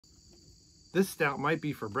This stout might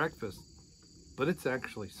be for breakfast, but it's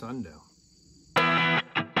actually sundown.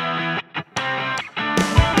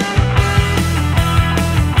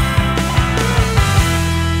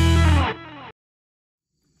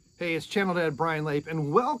 Hey, it's Channel Dad Bryon Lape,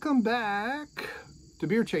 and welcome back to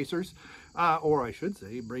Beer Chasers, or I should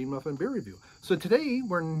say, Brain Muffin Beer Review. So today,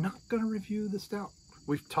 we're not going to review the stout.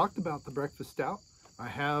 We've talked about the breakfast stout. I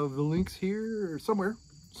have the links here, or somewhere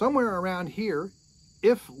around here.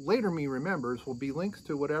 If later me remembers, will be links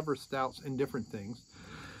to whatever stouts and different things.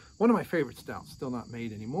 One of my favorite stouts, still not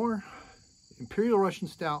made anymore, Imperial Russian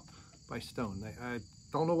Stout by Stone. I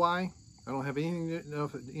don't know why. I don't have anything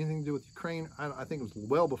to do with Ukraine. I think it was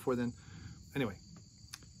well before then. Anyway,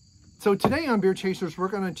 so today on Beer Chasers, we're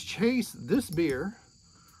going to chase this beer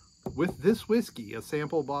with this whiskey, a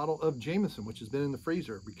sample bottle of Jameson, which has been in the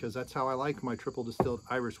freezer because that's how I like my triple distilled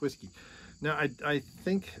Irish whiskey. Now, I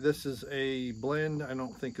think this is a blend. I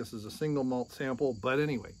don't think this is a single malt sample, but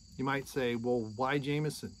anyway, you might say, well, why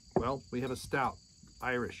Jameson? Well, we have a stout,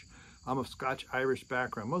 Irish. I'm of Scotch-Irish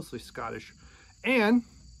background, mostly Scottish, and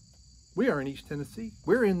we are in East Tennessee.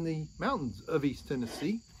 We're in the mountains of East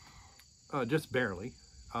Tennessee, just barely.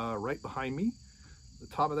 Right behind me, the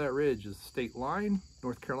top of that ridge is the state line,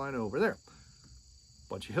 North Carolina over there.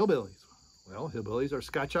 Bunch of hillbillies. Well, hillbillies are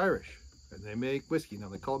Scotch-Irish, and they make whiskey. Now,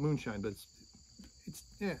 they call it moonshine, but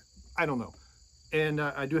yeah, I don't know. And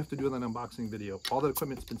I do have to do an unboxing video. All that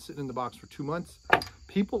equipment's been sitting in the box for 2 months.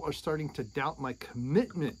 People are starting to doubt my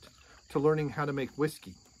commitment to learning how to make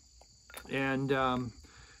whiskey. And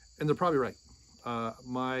they're probably right.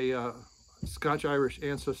 My Scotch-Irish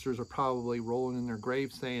ancestors are probably rolling in their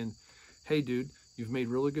graves saying, hey, dude, you've made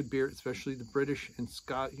really good beer, especially the British and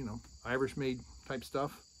Irish-made type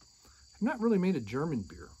stuff. I've not really made a German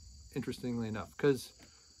beer, interestingly enough, because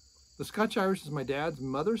the Scotch-Irish is my dad's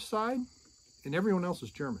mother's side, and everyone else is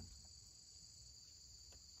German.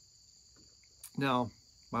 Now,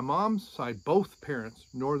 my mom's side, both parents,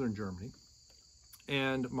 Northern Germany,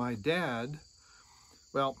 and my dad,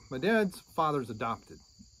 well, my dad's father's adopted,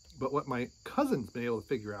 but what my cousin's been able to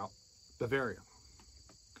figure out, Bavaria,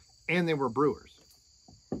 and they were brewers,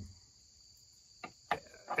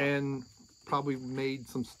 and probably made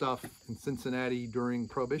some stuff in Cincinnati during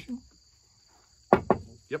Prohibition.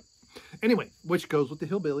 Yep. Anyway, which goes with the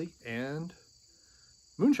hillbilly and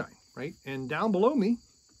moonshine, right? And down below me,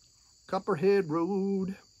 Copperhead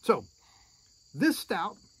Road. So this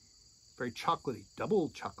stout, very chocolatey, double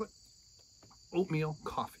chocolate, oatmeal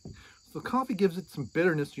coffee. So the coffee gives it some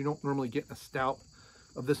bitterness you don't normally get in a stout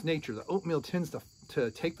of this nature. The oatmeal tends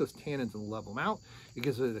to take those tannins and level them out. It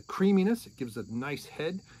gives it a creaminess. It gives it a nice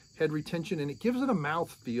head retention, and it gives it a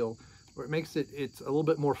mouth feel where it makes it's a little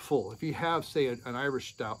bit more full. If you have, say, an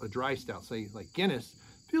Irish stout, a dry stout, say like Guinness,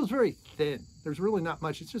 it feels very thin. There's really not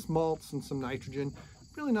much. It's just malts and some nitrogen.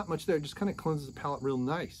 Really not much there. It just kind of cleanses the palate real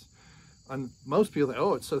nice. And most people think,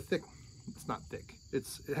 oh, it's so thick. It's not thick. It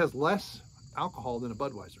has less alcohol than a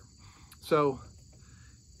Budweiser. So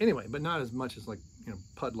anyway, but not as much as like,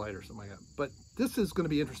 Pud Light or something like that. But this is going to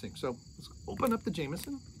be interesting. So let's open up the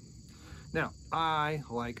Jameson. Now, I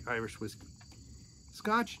like Irish whiskey.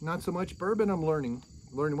 Scotch, not so much. Bourbon, I'm learning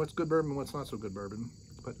what's good bourbon and what's not so good bourbon.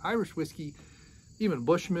 But Irish whiskey, even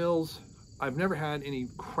Bushmills, I've never had any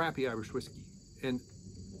crappy Irish whiskey. And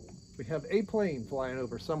we have a plane flying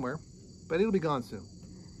over somewhere, but it'll be gone soon.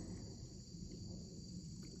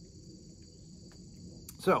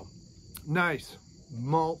 So, nice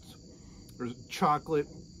malt. There's chocolate.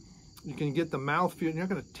 You can get the mouthfeel. You're not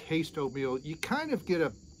going to taste oatmeal. You kind of get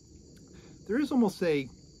there is almost a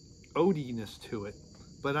oatiness to it,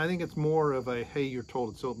 but I think it's more of a, hey, you're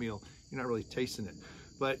told it's oatmeal. You're not really tasting it.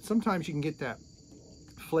 But sometimes you can get that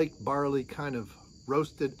flaked barley kind of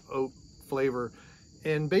roasted oat flavor.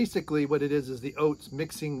 And basically what it is the oats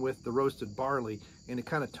mixing with the roasted barley, and it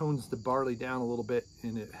kind of tones the barley down a little bit,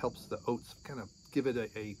 and it helps the oats kind of give it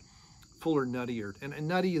a fuller, nuttier. And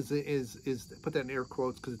nutty is put that in air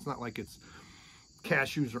quotes because it's not like it's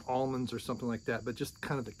cashews or almonds or something like that, but just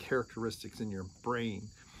kind of the characteristics in your brain.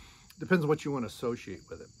 Depends on what you want to associate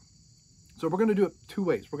with it. So we're going to do it 2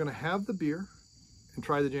 ways. We're going to have the beer and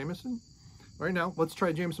try the Jameson. Right now, let's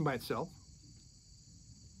try Jameson by itself.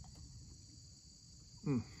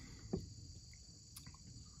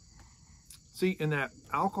 See, in that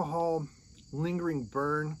alcohol lingering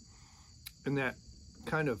burn and that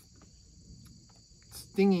kind of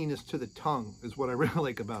stinginess to the tongue is what I really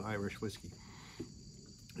like about Irish whiskey.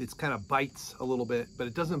 It's kind of bites a little bit, but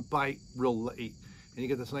it doesn't bite real late. And you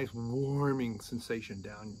get this nice warming sensation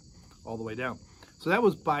down, all the way down. So that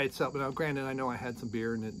was by itself. But now, granted, I know I had some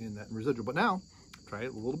beer in that residual. But now, try a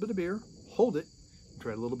little bit of beer, hold it,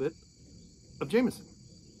 try a little bit of Jameson.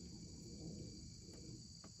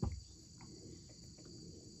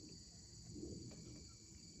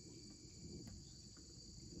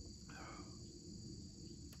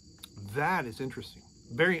 That is interesting.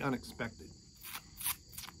 Very unexpected.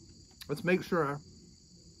 Let's make sure.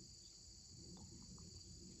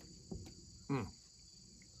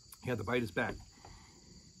 Yeah, the bite is back.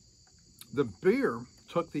 The beer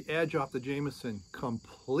took the edge off the Jameson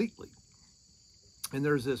completely. And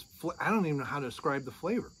there's this, I don't even know how to describe the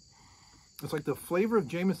flavor. It's like the flavor of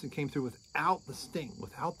Jameson came through without the sting,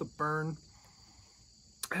 without the burn.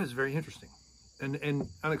 That is very interesting and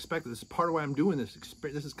unexpected. This is part of why I'm doing this.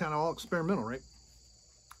 This is kind of all experimental, right?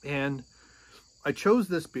 And I chose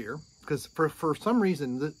this beer because for some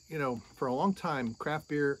reason, you know, for a long time, craft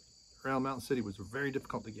beer around Mountain City was very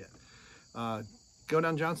difficult to get. Go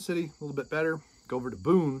down Johnson City, a little bit better. Go over to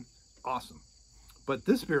Boone, awesome. But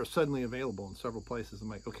this beer is suddenly available in several places. I'm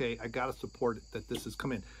like, okay, I got to support it, that this has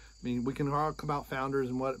come in. I mean, we can talk about founders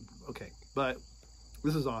and what, okay, but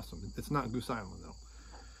this is awesome. It's not Goose Island, though.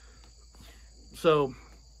 So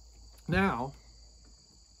now,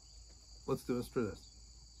 let's do this for this.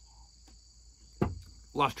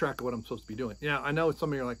 Lost track of what I'm supposed to be doing. Yeah, I know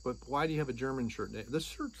some of you are like, but why do you have a German shirt? This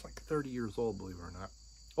shirt's like 30 years old, believe it or not.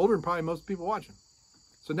 Older than probably most people watching.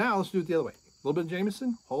 So now let's do it the other way. A little bit of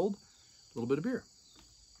Jameson, hold, a little bit of beer.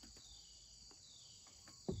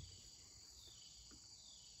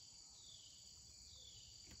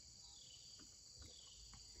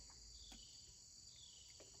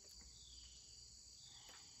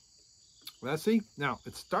 Let's see. Now,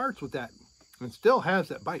 it starts with that, and it still has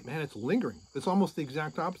that bite. Man, it's lingering. It's almost the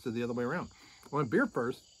exact opposite the other way around. When beer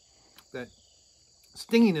first, that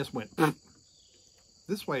stinginess went.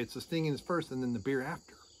 This way, it's the stinginess first, and then the beer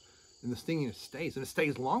after. And the stinginess stays, and it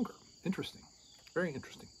stays longer. Interesting. Very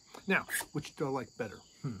interesting. Now, which do I like better?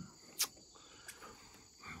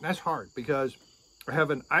 That's hard, because I have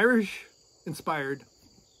an Irish-inspired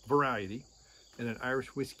variety and an Irish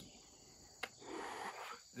whiskey.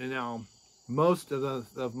 And now, most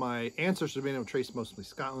of my ancestors have been able to trace mostly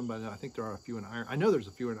Scotland, but I think there are a few in Ireland. I know there's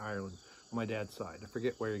a few in Ireland on my dad's side. I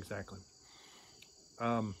forget where exactly.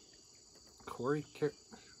 Corey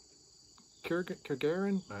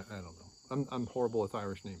Kergaren? I don't know. I'm horrible with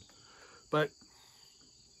Irish names, but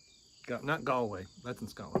not Galway. That's in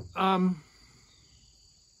Scotland. I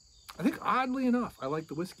think oddly enough, I like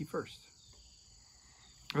the whiskey first.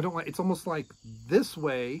 I don't like. It's almost like this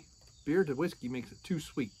way, beer to whiskey makes it too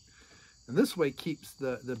sweet. And this way keeps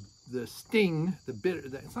the sting, the bitter,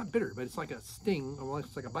 it's not bitter, but it's like a sting, or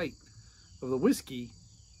it's like a bite of the whiskey,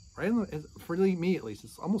 right? For me at least,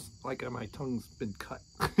 it's almost like my tongue's been cut.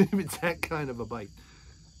 It's that kind of a bite.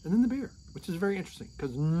 And then the beer, which is very interesting,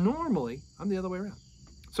 because normally I'm the other way around.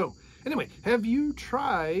 So anyway, have you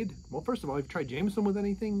tried, well, first of all, have you tried Jameson with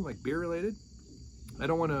anything like beer related? I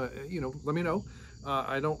don't want to, you know, let me know.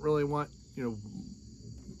 I don't really want, you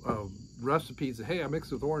know, recipes that, hey, I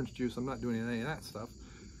mixed with orange juice, I'm not doing any of that stuff.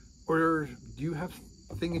 Or do you have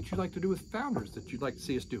a thing that you'd like to do with founders that you'd like to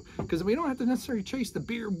see us do? Because we don't have to necessarily chase the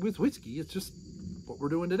beer with whiskey. It's just what we're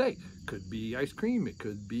doing today. Could be ice cream, it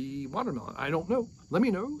could be watermelon, I don't know. Let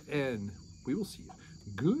me know, and we will see you.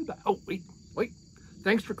 Goodbye. Oh, wait.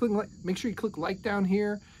 Thanks for clicking like. Make sure you click like down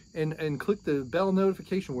here and click the bell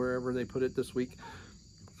notification wherever they put it this week.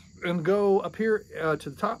 And go up here to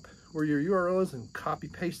the top where your URL is and copy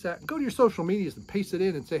paste that. Go to your social medias and paste it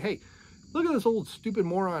in and say, hey, look at this old stupid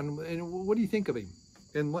moron, and what do you think of him?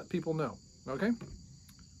 And let people know, okay?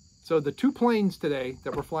 So the 2 planes today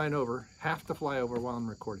that we're flying over have to fly over while I'm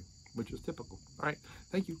recording, which is typical. All right,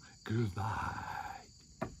 thank you. Goodbye.